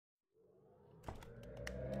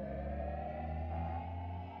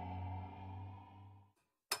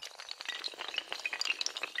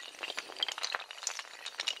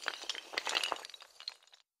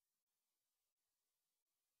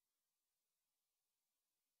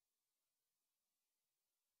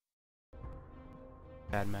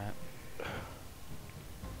Bad map.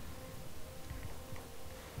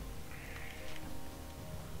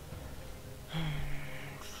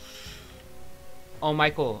 Oh,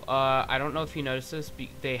 Michael, I don't know if you noticed this,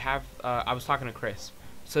 they have, I was talking to Chris,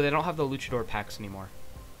 so they don't have the Luchador packs anymore.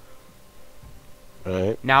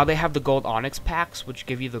 Right. Now they have the gold Onyx packs, which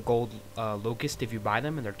give you the gold Locust if you buy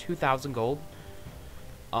them, and they're 2,000 gold.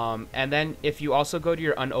 And then if you also go to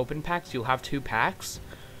your unopened packs, you'll have 2 packs,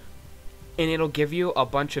 and it'll give you a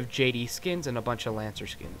bunch of JD skins and a bunch of Lancer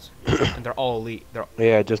skins, and they're all elite.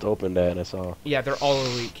 Yeah, I just opened that and I saw. Yeah, they're all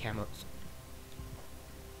elite camos.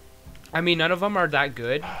 I mean, none of them are that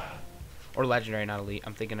good, or legendary, not elite.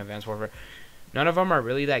 I'm thinking Advanced Warfare. None of them are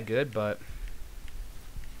really that good, but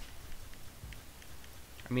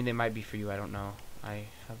I mean, they might be for you. I don't know. I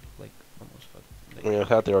have like almost. I mean, I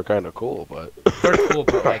thought they were kind of cool, but they're cool,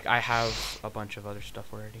 but like I have a bunch of other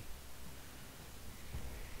stuff already.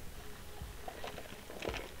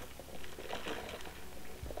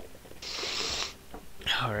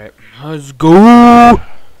 All right, let's go.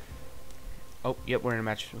 Oh, yep, we're in a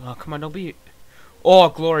match. Oh, come on, don't be. Oh,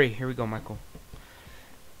 glory! Here we go, Michael.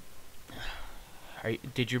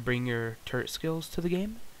 Did you bring your turret skills to the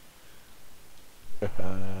game?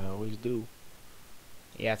 I always do.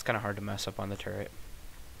 Yeah, it's kind of hard to mess up on the turret.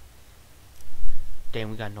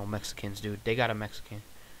 Damn, we got no Mexicans, dude. They got a Mexican.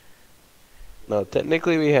 No,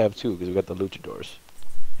 technically we have 2 because we got the luchadors.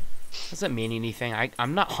 Doesn't mean anything.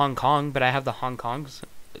 I'm not Hong Kong, but I have the Hong Kong's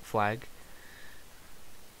flag.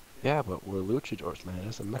 Yeah, but we're luchadors, man.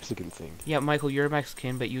 That's a Mexican thing. Yeah, Michael, you're a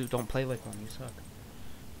Mexican, but you don't play like one. You suck.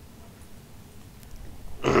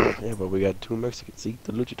 Yeah, but we got 2 Mexicans. See,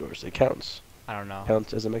 the luchadors. It counts. I don't know.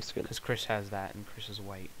 Counts as a Mexican. Because Chris has that, and Chris is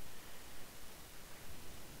white.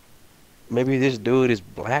 Maybe this dude is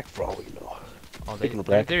black for all we know. Oh, they're even Look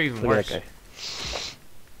at worse. that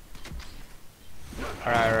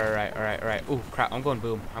guy. Alright. Ooh, crap. I'm going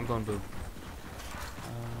boom.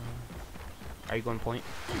 Are you going point?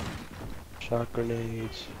 Shot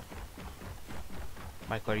grenades.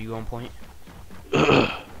 Michael, are you going point?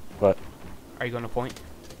 What? Are you going to point?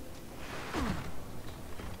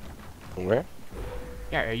 Where?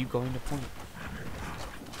 Yeah, are you going to point?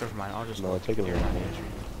 Never mind, I'll just No, go. I'm taking You're the not wrong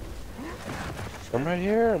answering. I'm right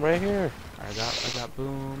here. I'm right here. I got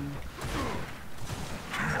boom.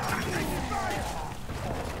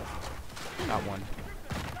 Got one.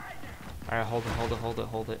 Alright,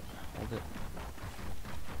 hold it.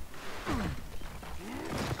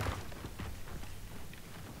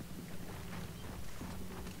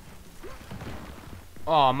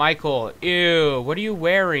 Oh, Michael, ew, what are you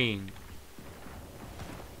wearing?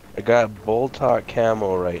 I got Boltok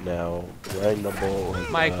camo right now. Riding the bull. Like,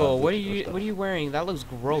 Michael, what are you wearing? That looks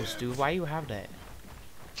gross, dude. Why you have that?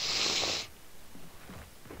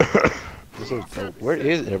 Where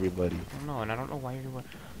is everybody? I don't know, and I don't know why you're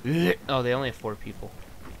wearing. Oh, they only have 4 people.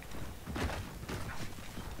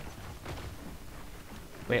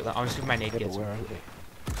 Wait, I want to see if my nade Yeah, gets. where are they?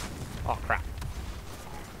 Oh crap.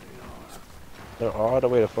 They're all the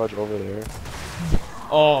way to fudge over there.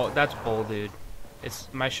 Oh, that's bull, dude.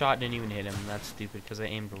 My shot didn't even hit him. That's stupid because I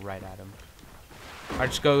aimed right at him. Alright,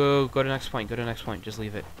 just go to next point. Just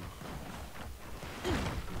leave it.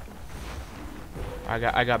 I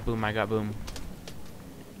got boom.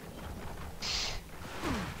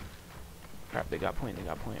 Crap, they got point.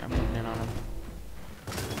 I'm getting in on them.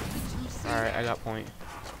 Alright, I got point.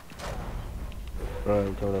 Right,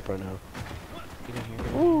 I'm coming up right now. Get in here.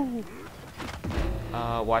 Woo!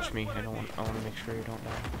 Watch me. I want to make sure you don't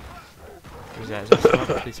die. Is that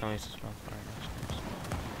smoke? Please tell me it's a smoke. Alright,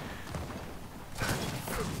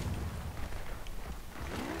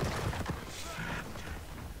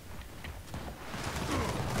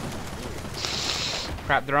 nice.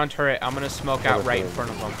 Crap, they're on turret. I'm gonna smoke out right in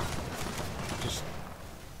front of them. Just,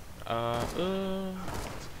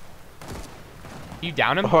 You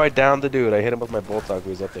down him? Oh, I downed the dude. I hit him with my Boltok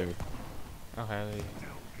who was up there. Okay, wait.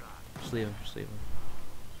 Just leave him.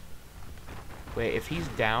 Wait, if he's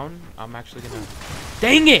down, I'm actually gonna...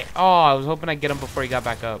 Dang it! Oh, I was hoping I'd get him before he got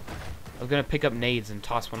back up. I was gonna pick up nades and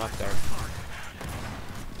toss one up there.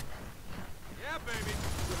 Yeah, baby.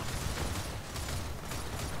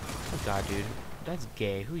 Oh god, dude. That's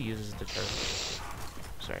gay. Who uses the turret?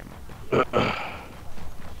 Sorry, Mom.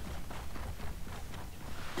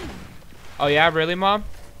 Oh yeah, really, Mom?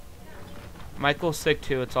 Michael's sick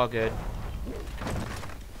too. It's all good.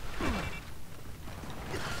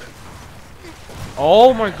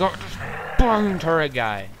 Oh my god, this bung turret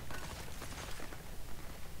guy.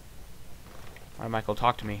 Alright, Michael,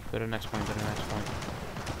 talk to me. Go to the next point.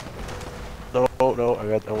 No, I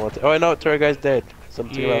want to. Oh, I know, turret guy's dead.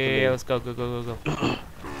 Something around for me. Yeah, let's go, go, go, go, go.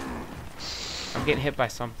 I'm getting hit by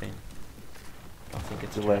something. I don't think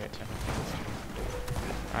it's To the turret. left. I don't think it's turret.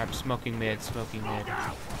 I'm smoking mid, smoking mid.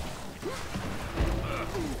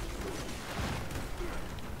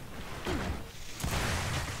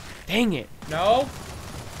 Dang it! No.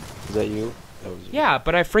 Is that you? That was you. Yeah,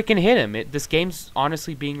 but I freaking hit him. This game's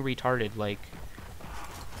honestly being retarded. Like,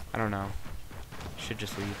 I don't know. Should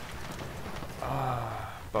just leave.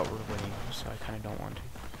 But we're winning, so I kind of don't want to.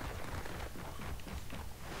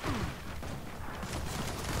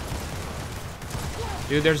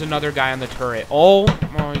 Dude, there's another guy on the turret. Oh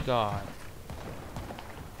my god.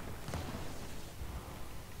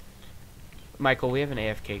 Michael, we have an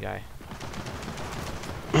AFK guy.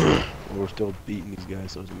 We're still beating these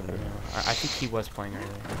guys, so it doesn't matter. I think he was playing earlier.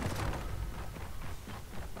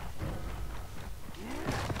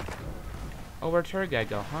 Oh, where'd turret guy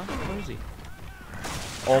go, huh? Where is he?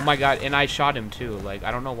 Oh my god, and I shot him too. Like,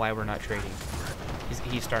 I don't know why we're not trading.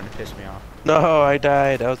 He's starting to piss me off. No, I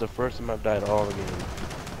died. That was the first time I've died all again.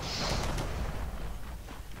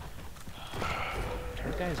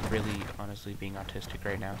 Turret guy is really, honestly, being autistic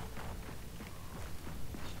right now.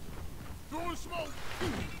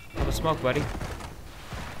 Have a smoke, buddy.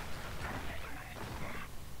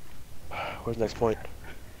 Where's the next point?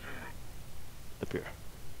 Up here.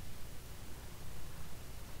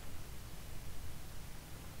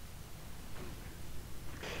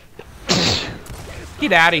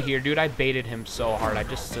 Get out of here, dude. I baited him so hard. I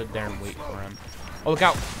just stood there and wait for him. Oh, look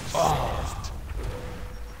out. Oh.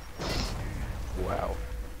 Wow.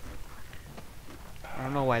 I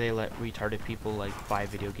don't know why they let retarded people, like, buy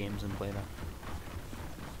video games and play them.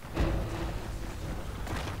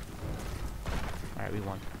 Alright, we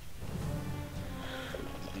won.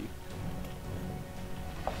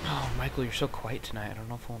 Oh, Michael, you're so quiet tonight. I don't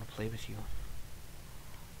know if I want to play with you.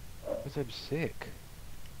 Because I'm sick.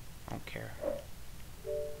 I don't care.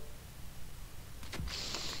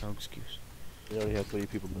 No excuse. You already have 3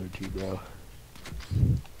 people in the team, bro.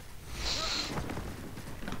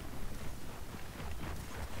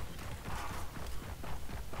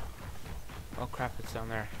 Oh crap, it's down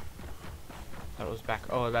there. Thought it was back.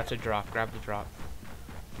 Oh, that's a drop. Grab the drop.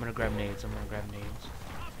 I'm gonna grab nades. I'm gonna grab nades.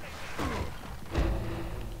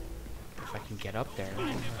 If I can get up there.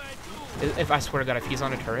 If I swear to God, if he's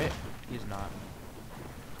on a turret, he's not.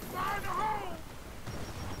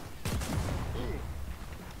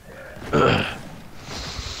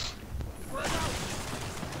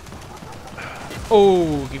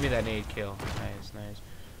 Oh, give me that nade kill. Nice, nice.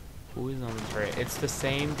 Who is on the turret? It's the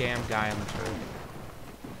same damn guy on the turret.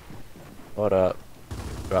 What up?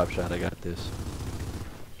 Drop shot, I got this.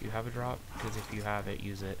 Do you have a drop? Because if you have it,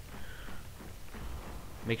 use it.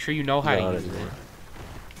 Make sure you know how to use it.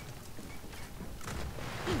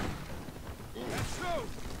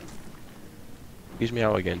 Use me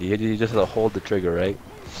how again? You just have to hold the trigger, right?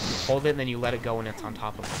 Hold it, and then you let it go, and it's on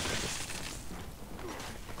top of it.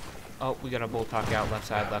 Oh, we got a bull talk out. Left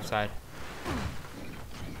side, left side.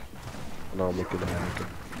 No, I'm looking at it.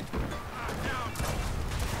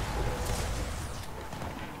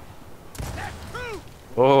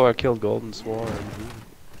 Oh, I killed Golden Swarm.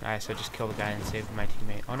 Nice, I just killed a guy and saved my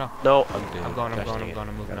teammate. Oh no. No, I'm dead. I'm going, Gosh, dang it.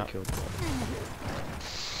 I'm moving Got up. killed.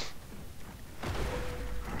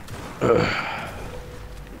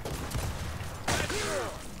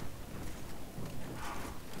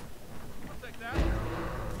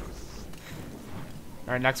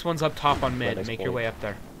 Alright, next one's up top on mid. Next Make your point. way up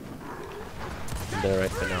there. I'm there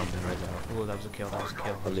right now. I'm there right now. Ooh, that was a kill, that was a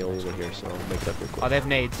kill. I'm the only one here, so I'll make it up real quick. Oh, they have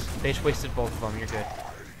nades. They just wasted both of them. You're good.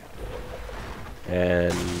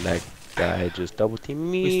 And that guy just double teamed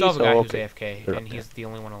me. We still have a so guy okay. who's AFK, They're and up he's the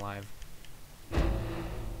only one alive.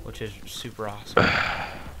 Which is super awesome.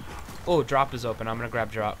 Oh, drop is open. I'm gonna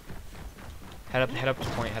grab drop. Head up to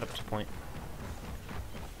point, head up to point.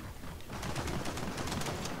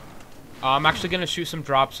 I'm actually gonna shoot some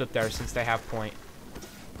drops up there since they have point.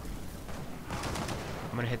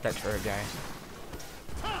 I'm gonna hit that turret guy.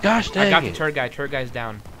 Gosh dang I got the it. turret guy. Turret guy's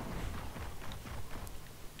down.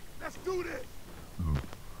 Let's do this.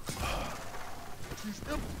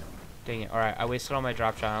 Dang it. Alright, I wasted all my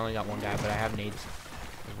drop shot. I only got one guy, but I have nades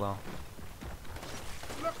as well.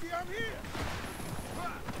 Lucky I'm here.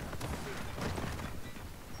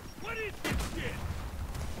 What is this shit?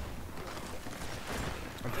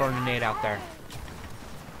 I'm throwing a nade out there.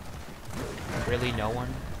 Really, no one?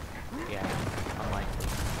 Yeah, unlikely.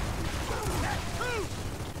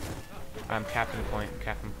 I'm capping point. I'm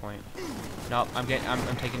capping point. Nope, I'm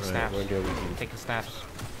taking snaps. we're good, we I'm can- taking snaps.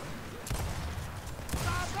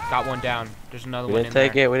 Got one down. There's another We one didn't in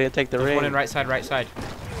take there. it. We didn't take the There's ring. one in right side, right side.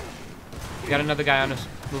 Got another guy on us,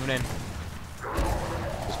 moving in.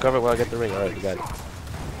 Just cover it while I get the ring. Alright, we got it.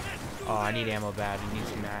 Oh, I need ammo bad. He needs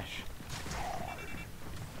some mash.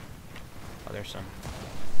 Oh, there's some.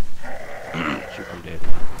 Shoot, I'm dead.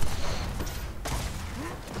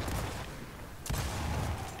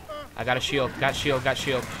 I got a shield. Got shield. Got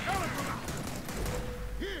shield.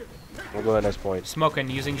 We'll go to the next point. Smoking.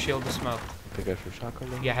 Using shield to smoke. Pick up your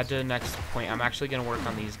shotgun. Maybe? Yeah, head to the next point. I'm actually gonna work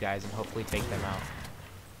on these guys and hopefully take them out.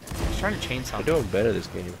 He's trying to chainsaw. They're doing better this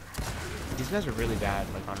game. These guys are really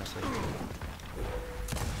bad, like honestly.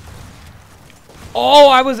 Oh,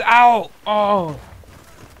 I was out. Oh.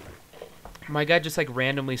 My guy just like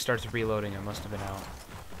randomly starts reloading. I must have been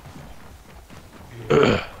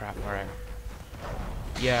out. Crap. All right.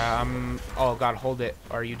 Yeah. Oh God, hold it.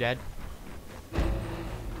 Are you dead?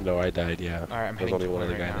 No, I died. Yeah. All right, I'm There's heading only to one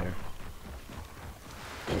other right guy now. there.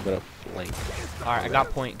 I'm gonna flank. All right, I got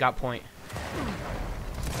point. Got point.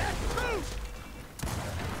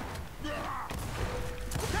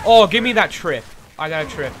 Oh, give me that trip. I got a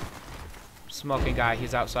trip. Smoking guy.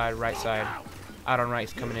 He's outside, right side. Out on right.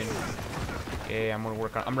 He's coming in. Yeah, I'm gonna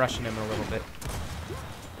work on. I'm rushing him a little bit.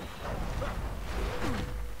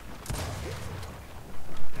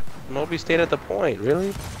 Nobody stayed at the point.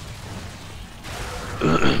 Really?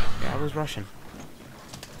 Yeah, I was rushing.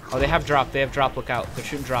 Oh, they have drop. They have drop. Look out. They're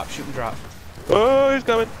shooting drop. Shooting drop. Oh, he's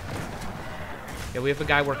coming. Yeah, we have a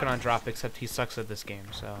guy working on drop, except he sucks at this game,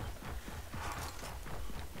 so.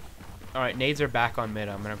 Alright, nades are back on mid.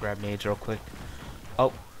 I'm gonna grab nades real quick.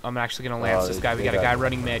 Oh, I'm actually gonna lance this guy. We got a guy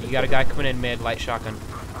running mid. You got a guy coming in mid, light shotgun.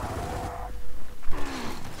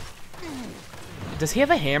 Does he have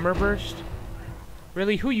a hammer burst?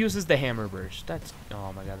 Really? Who uses the hammer burst? That's.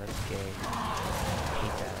 Oh my god, that's gay. I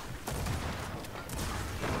hate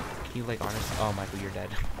that. Can you, like, honestly. Oh, Michael, you're dead.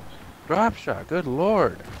 Drop shot. Good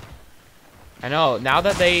lord. I know. Now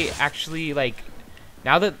that they actually, like.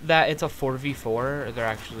 Now that it's a 4v4, they're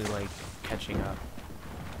actually, like, catching up.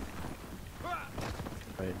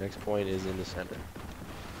 Alright, next point is in the center.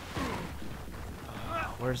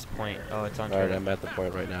 Where's the point? Oh, it's on Alright, turret. I'm at the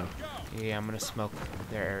point right now. Yeah, I'm gonna smoke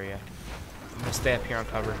their area. I'm gonna stay up here on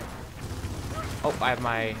cover. Oh, I have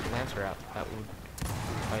my Lancer out. That would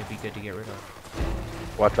probably be good to get rid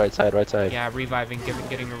of. Watch right side, right side. Yeah, reviving,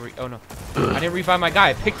 getting a oh no. I didn't revive my guy.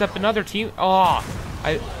 I picked up another team. Oh,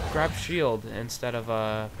 I grabbed shield instead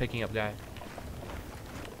of picking up guy.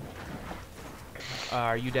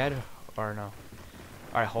 Are you dead or no?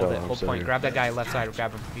 Alright, hold No, it. I'm Hold still point. here. Grab that guy left side.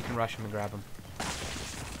 Grab him. You can rush him and grab him.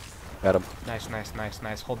 Got him. Nice, nice, nice,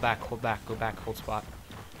 nice. Hold back, hold back. Go back, hold spot.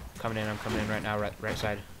 Coming in. I'm coming in right now. Right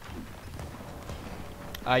side.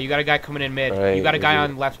 You got a guy coming in mid. Right, you got a guy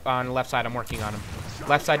we on left side. I'm working on him.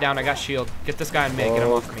 Left side down. I got shield. Get this guy in mid. Get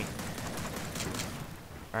him off me.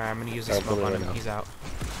 Alright, I'm gonna use the Alright, smoke put on it him. right now. He's out.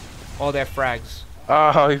 Oh, they have frags.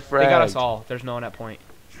 Oh, he fragged. They got us all. There's no one at point.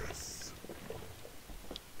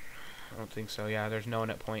 I don't think so. Yeah, there's no one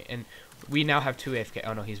at point. And we now have 2 AFK.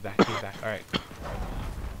 Oh no, he's back. He's back. Alright.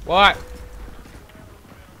 What?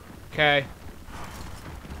 Okay.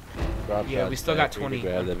 Drop Yeah, we shots still back. got We need 20 to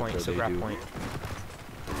grab on them point. before Still they grab do. point.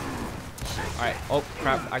 Alright. Oh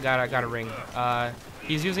crap! I got a ring.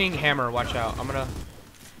 He's using hammer. Watch out. I'm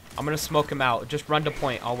gonna smoke him out. Just run to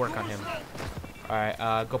point. I'll work on him. Alright.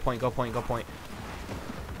 Go point. Go point. Go point.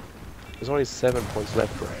 There's only 7 points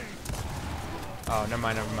left, bro. Oh, never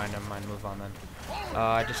mind. Never mind. Never mind. Move on then.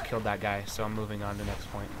 I just killed that guy, so I'm moving on to next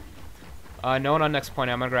point. No one on next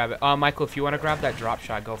point. I'm gonna grab it. Michael, if you wanna grab that drop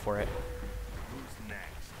shot, go for it.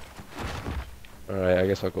 Alright, I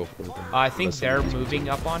guess I'll go for it then. I think Unless they're somebody's- moving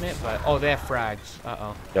up on it, but oh, they have frags.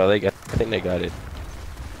 Uh-oh. No, I think they got it.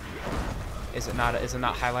 Is it not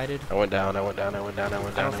highlighted? I went down, I went down, I went down, I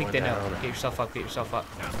went down. I don't think they know. down. Get yourself up. Get yourself up.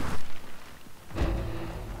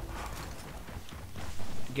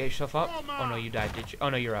 Get yourself up. Oh no, you died. Did you? Oh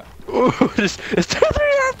no, you're up. Ooh, it's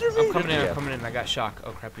 2-3 after me! I'm coming in. Yeah. I'm coming in. I got shock.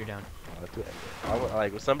 Oh crap, you're down.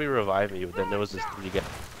 Like, somebody revived me, but then there was this 3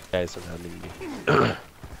 guys surrounding me.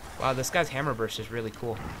 Wow, this guy's hammer burst is really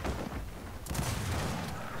cool.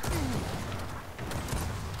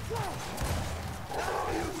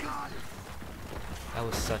 That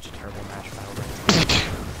was such a terrible match battle.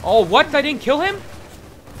 Oh, what? I didn't kill him?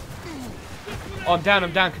 Oh, I'm down.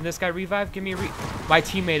 I'm down. Can this guy revive? Give me a My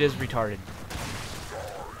teammate is retarded.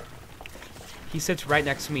 He sits right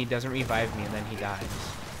next to me, doesn't revive me, and then he dies.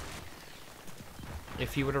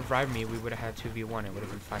 If he would have revived me, we would have had 2v1. It would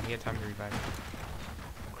have been fine. He had time to revive me.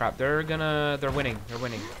 Crap, they're winning. They're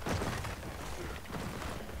winning.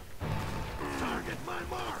 Target my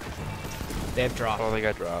mark. They have dropped. Oh, they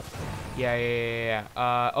got dropped.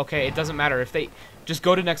 Yeah. Okay, it doesn't matter. If they Just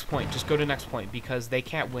go to next point. Just go to next point because they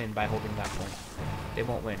can't win by holding that point. They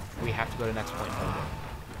won't win. We have to go to next point and hold it.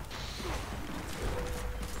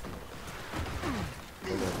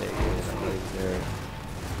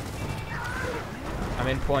 I'm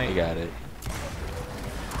in point. You got it.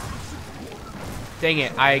 Dang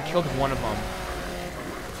it, I killed one of them.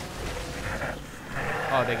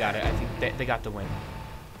 Oh, they got it. I think they got the win.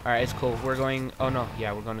 Alright, it's cool. We're going... Oh, no.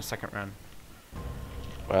 Yeah, we're going to second round.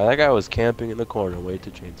 Wow, that guy was camping in the corner. Wait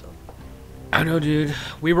to chainsaw. I know, dude.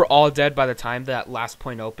 We were all dead by the time that last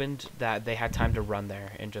point opened, that they had time to run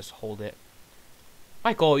there and just hold it.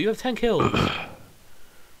 Michael, you have 10 kills.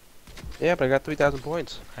 Yeah, but I got 3,000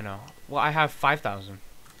 points. I know. Well, I have 5,000.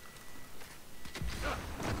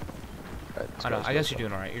 I know. I guess you're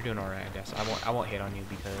doing alright. You're doing alright, I guess. I won't hate on you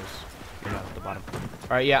because you're not at the bottom.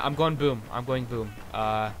 Alright, yeah, I'm going boom. I'm going boom.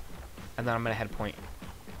 And then I'm gonna head point.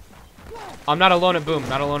 I'm not alone at boom.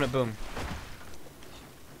 Not alone at boom.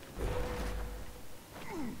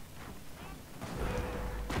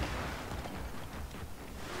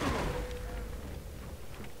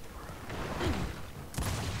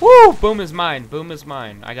 Woo! Boom is mine. Boom is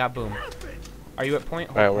mine. I got boom. Are you at point?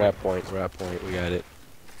 Alright, we're at point. We're at point. We got it.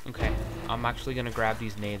 Okay. I'm actually gonna grab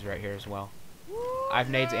these nades right here as well. I have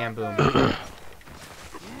nades and boom. I'm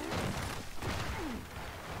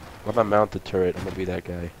gonna mount the turret. I'm gonna be that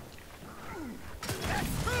guy.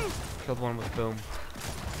 Killed one with boom.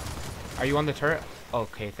 Are you on the turret?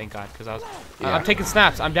 Okay, thank God, because I was... Yeah. I'm taking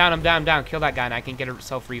snaps. I'm down, I'm down, I'm down. Kill that guy and I can get a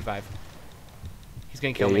self-revive. He's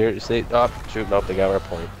gonna kill me. You're shoot, nope, they got our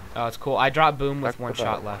point. Oh, it's cool. I dropped boom with one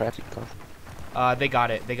shot left. They got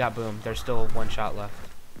it. They got boom. There's still one shot left.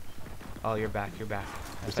 Oh, you're back. You're back.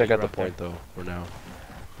 We still got the point, though, for now.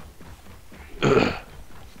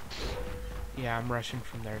 Yeah, I'm rushing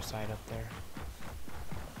from their side up there.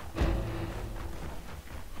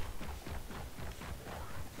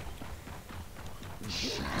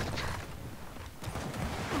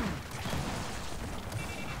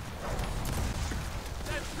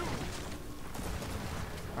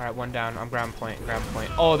 Alright, one down. I'm ground point. Ground point.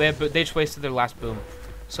 Oh, they just wasted their last boom.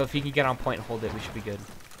 So if you can get on point and hold it, we should be good.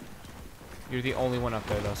 You're the only one up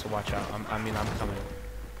there, though, so watch out. I mean, I'm coming.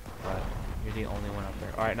 But you're the only one up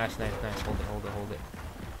there. Alright, nice, nice, nice. Hold it, hold it, hold it.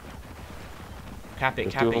 Cap it,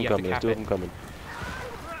 cap it. You have to cap it. There's 2 of them coming.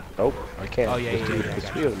 Nope, I can't. Oh, yeah, yeah, yeah. There's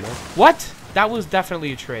 3 of them, man. What? That was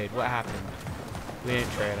definitely a trade. What happened? We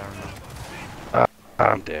didn't trade, I don't know.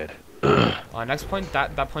 I'm dead. Next point,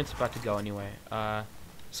 that point's about to go anyway.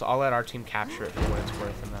 So I'll let our team capture it for what it's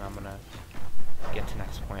worth, and then I'm gonna get to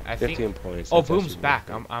next point. I 15 think. points. Oh, boom's back.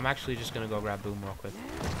 I'm actually just gonna go grab boom real quick.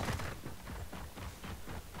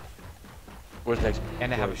 Where's next?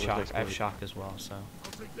 And I have a shock. I have shock as well. So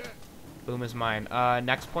boom is mine.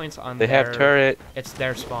 Next point's on. They have turret. It's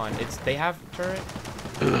their spawn. They have turret.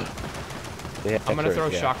 They have I'm gonna turret, throw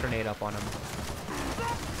a yeah. shock grenade up on him.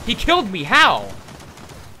 He killed me. How?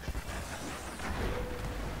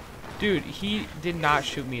 Dude, he did not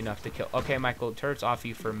shoot me enough to kill. Okay, Michael, turret's off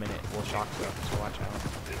you for a minute. We'll shock you up, so watch out.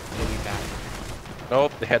 He'll be back.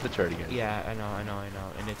 Nope, they had the turret again. Yeah, I know.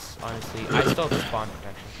 And it's honestly, I still have spawn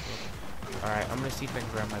protection. So. Alright, I'm gonna see if I can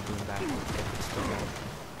grab my boom back. If it's still going.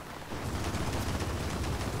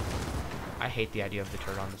 I hate the idea of the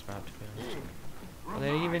turret on this map, to be honest. Well, they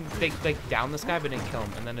didn't even, they like down this guy but didn't kill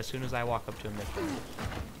him. And then as soon as I walk up to him, they kill him.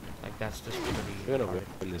 Like, that's just pretty We're gonna hard.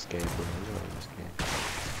 win this game, bro. We're gonna win this game.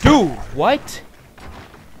 Dude, what?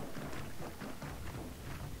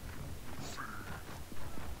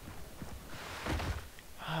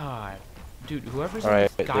 Ah, dude, whoever's on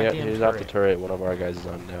Alright, this goddamn here's turret. off the turret. One of our guys is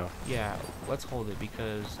on now. Yeah, let's hold it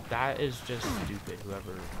because that is just stupid.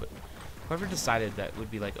 Whoever decided that would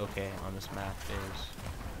be like okay on this map is.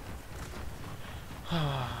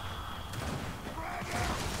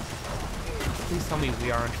 Please tell me we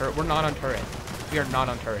are on turret. We're not on turret. We are not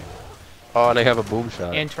on turret. Oh, and they have a boom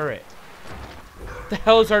shot. And turret. What the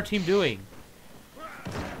hell is our team doing?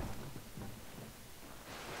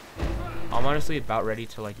 I'm honestly about ready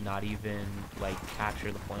to like not even like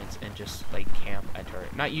capture the points and just like camp at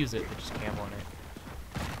turret. Not use it, but just camp on it.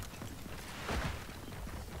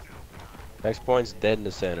 Next point's dead in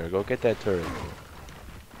the center. Go get that turret.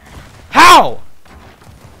 How?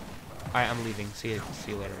 Alright, I'm leaving. See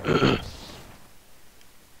you later.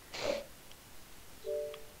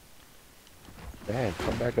 Man,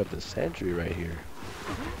 come back up the sentry right here.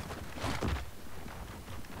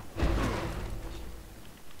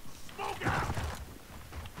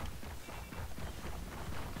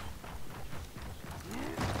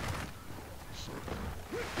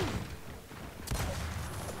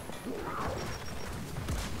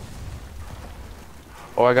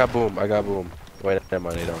 Oh, I got boom. I got boom. Wait, never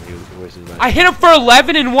mind. They don't. He wastes his life. I hit him for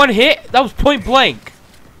 11 in one hit. That was point blank.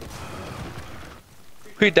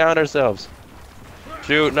 We downed ourselves.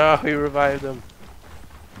 Shoot! No, we revived him.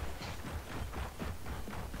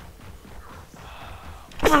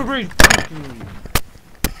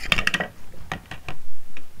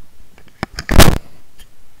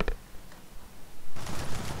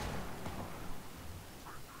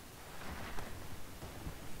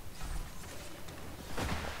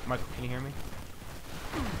 Michael, can you hear me?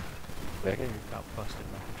 Back in. Got busted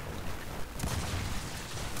my controller.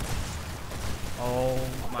 Oh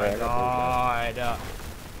my Right, I god.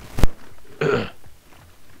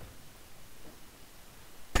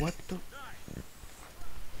 What the?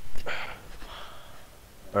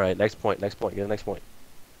 All right, next point. Next point. Get the next point.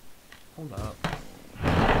 Hold up.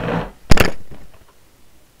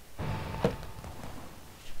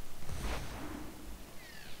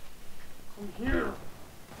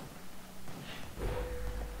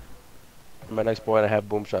 My next point, I have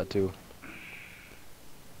boom shot too.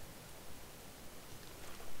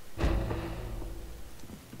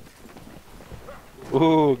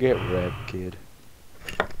 Ooh, get wrecked, kid.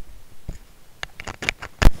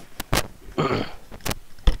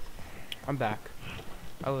 I'm back.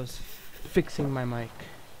 I was fixing my mic.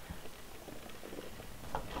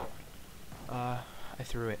 I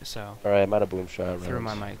threw it, so All right, I'm out of boom shot. threw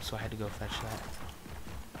my rounds. mic, so I had to go fetch that.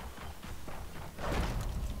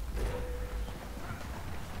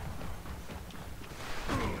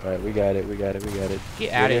 All right, we got it. We got it. We got it.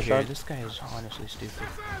 Get You out in of here! Sean? This guy is honestly stupid.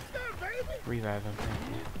 Revive him, thank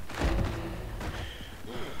you.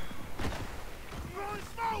 Throwing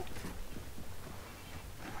smoke.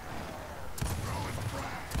 Throwing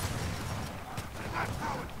frag. That's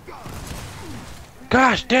how it's done.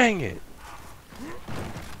 Gosh dang it!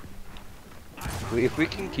 If we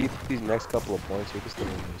can keep these next couple of points, we can still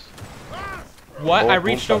win this. What? Oh, I boom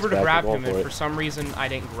reached shot's over to back, grab we're him, going and for for it. some reason I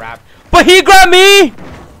didn't grab. But he grabbed me!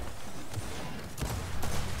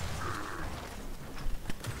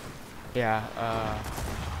 Yeah,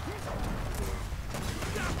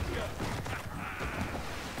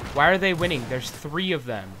 why are they winning? There's 3 of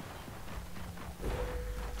them.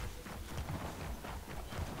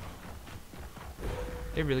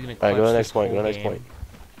 They're really gonna clutch Alright, go to the this next point. Go to whole the next game. point.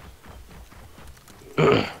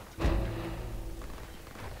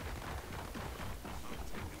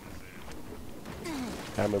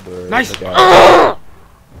 Hammerbird. Nice! look out.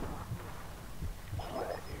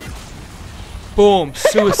 Boom!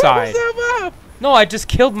 Suicide. No, I just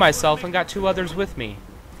killed myself and got 2 others with me.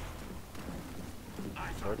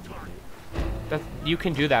 That, you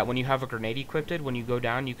can do that when you have a grenade equipped. When you go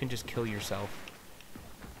down, you can just kill yourself.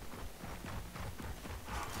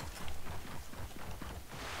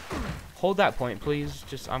 Hold that point, please.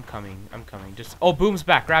 Just, I'm coming. I'm coming. Just, oh, Boom's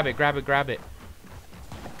back. Grab it, grab it, grab it.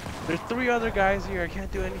 There's 3 other guys here. I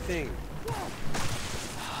can't do anything.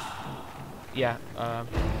 Yeah,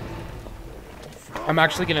 I'm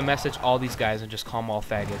actually gonna message all these guys and just call them all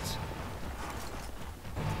faggots.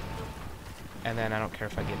 And then I don't care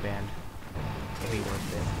if I get banned. It'll be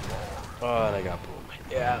worth it. Oh, and I got boom.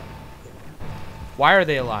 Yeah. Why are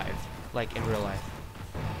they alive? Like, in real life?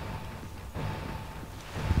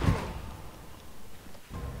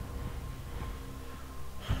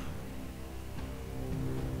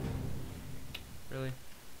 Really?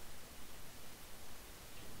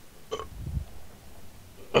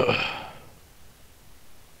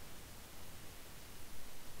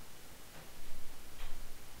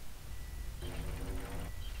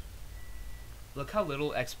 Look how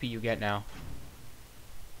little XP you get now.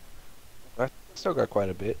 I still got quite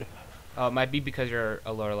a bit. It might be because you're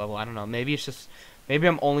a lower level. I don't know. Maybe it's just... Maybe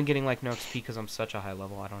I'm only getting, like, no XP because I'm such a high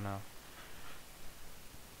level. I don't know.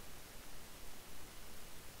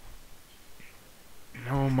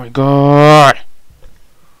 Oh my god!